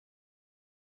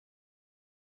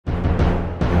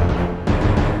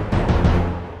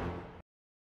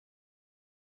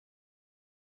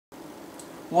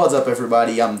What's up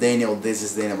everybody, I'm Daniel, this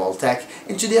is Daniel About Tech,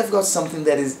 and today I've got something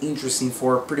that is interesting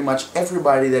for pretty much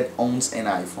everybody that owns an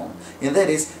iPhone, and that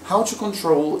is how to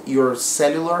control your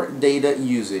cellular data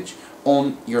usage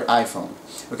on your iPhone.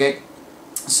 Okay,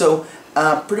 so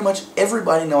pretty much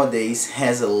everybody nowadays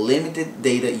has a limited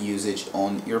data usage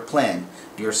on your plan,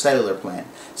 your cellular plan.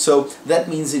 So that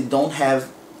means you don't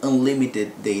have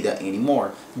unlimited data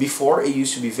anymore. Before, it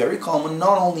used to be very common,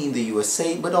 not only in the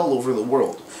USA but all over the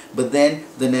world. But then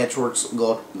the networks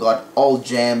got all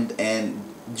jammed, and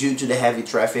due to the heavy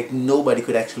traffic, nobody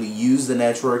could actually use the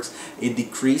networks. It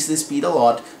decreased the speed a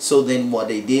lot. So then what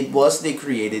they did was they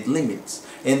created limits,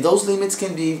 and those limits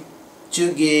can be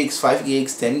 2 gigs, 5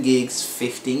 gigs, 10 gigs,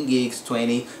 15 gigs,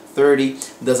 20, 30,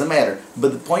 doesn't matter.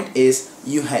 But the point is,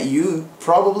 you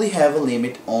probably have a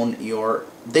limit on your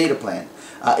data plan.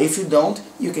 If you don't,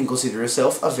 you can consider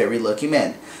yourself a very lucky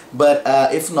man. But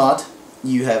if not,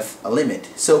 you have a limit.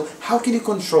 So how can you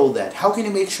control that? How can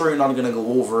you make sure you're not going to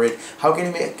go over it? How can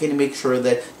you make sure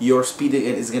that your speed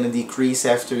is going to decrease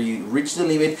after you reach the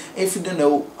limit if you don't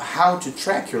know how to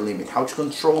track your limit, how to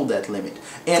control that limit?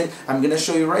 And I'm going to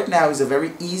show you right now. It's a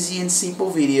very easy and simple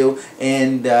video,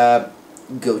 and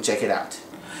go check it out.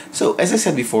 So as I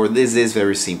said before, this is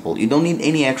very simple. You don't need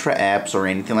any extra apps or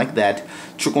anything like that.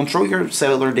 To control your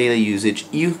cellular data usage,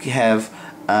 you have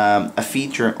a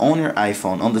feature on your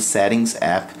iPhone, on the settings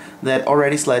app, that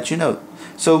already lets you know.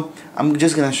 So I'm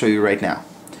just gonna show you right now.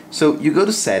 So you go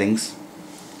to settings,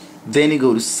 then you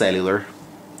go to cellular,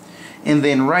 and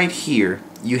then right here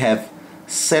you have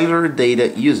cellular data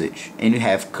usage, and you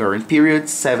have current period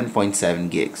 7.7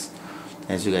 gigs,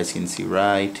 as you guys can see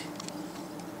right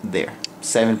there,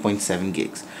 7.7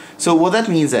 gigs. So what that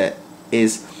means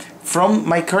is from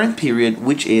my current period,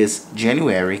 which is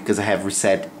January, because I have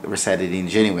reset it in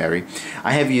January,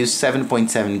 I have used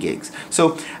 7.7 gigs.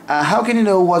 So how can you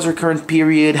know what's your current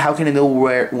period? How can you know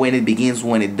when it begins,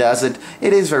 when it doesn't?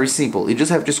 It is very simple. You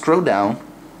just have to scroll down.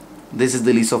 This is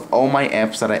the list of all my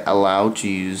apps that I allow to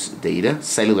use data,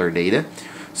 cellular data.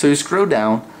 So you scroll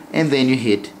down and then you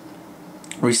hit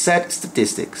reset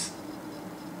statistics.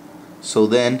 So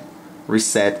then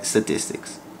reset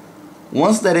statistics.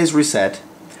 Once that is reset,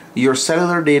 your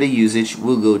cellular data usage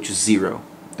will go to 0.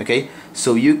 Okay,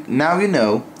 so now you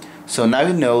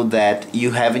know that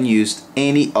you haven't used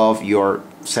any of your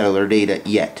cellular data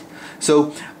yet.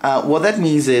 So what that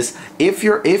means is, if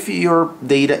your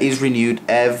data is renewed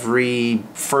every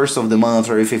 1st of the month,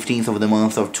 or 15th of the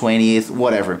month, or 20th,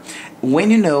 whatever,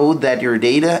 when you know that your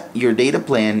data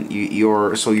plan,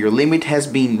 your limit has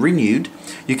been renewed,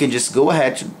 you can just go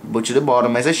ahead to the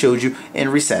bottom as I showed you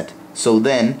and reset. So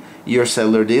then your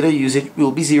cellular data usage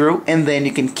will be 0, and then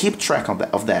you can keep track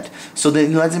of that. So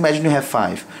then let's imagine you have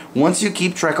 5. Once you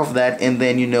keep track of that, and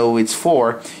then you know it's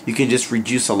 4, you can just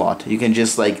reduce a lot. You can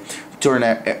just like turn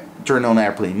on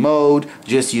airplane mode,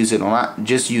 just use it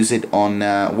on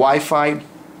Wi-Fi.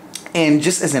 And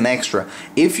just as an extra,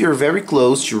 if you're very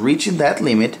close to reaching that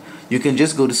limit, you can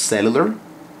just go to cellular,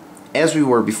 as we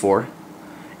were before,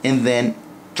 and then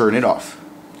turn it off.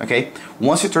 Okay,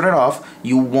 once you turn it off,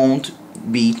 you won't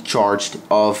be charged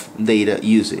of data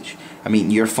usage. I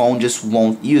mean, your phone just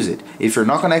won't use it. If you're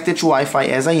not connected to Wi-Fi,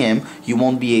 as I am, you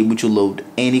won't be able to load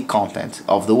any content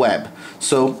of the web.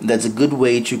 So that's a good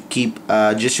way to keep,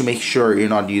 just to make sure you're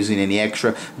not using any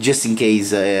extra, just in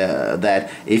case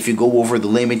that if you go over the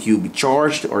limit, you'll be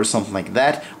charged or something like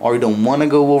that, or you don't want to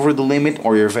go over the limit,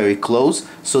 or you're very close.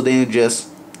 So then you just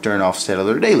turn off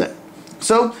cellular data.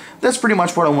 So that's pretty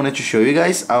much what I wanted to show you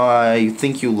guys. I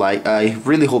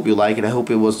really hope you like it. I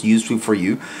hope it was useful for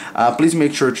you. Please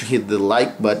make sure to hit the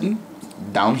like button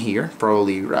down here,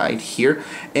 probably right here,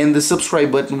 and the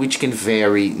subscribe button, which can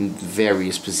vary in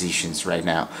various positions right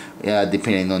now,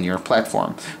 depending on your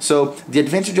platform. So the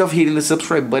advantage of hitting the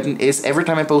subscribe button is every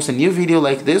time I post a new video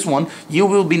like this one, you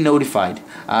will be notified.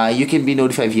 You can be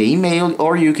notified via email,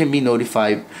 or you can be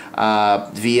notified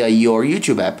via your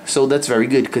YouTube app. So that's very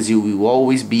good, because you will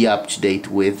always be up to date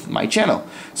with my channel.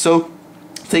 So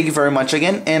thank you very much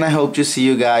again, and I hope to see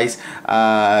you guys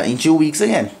in 2 weeks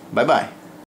again. Bye bye.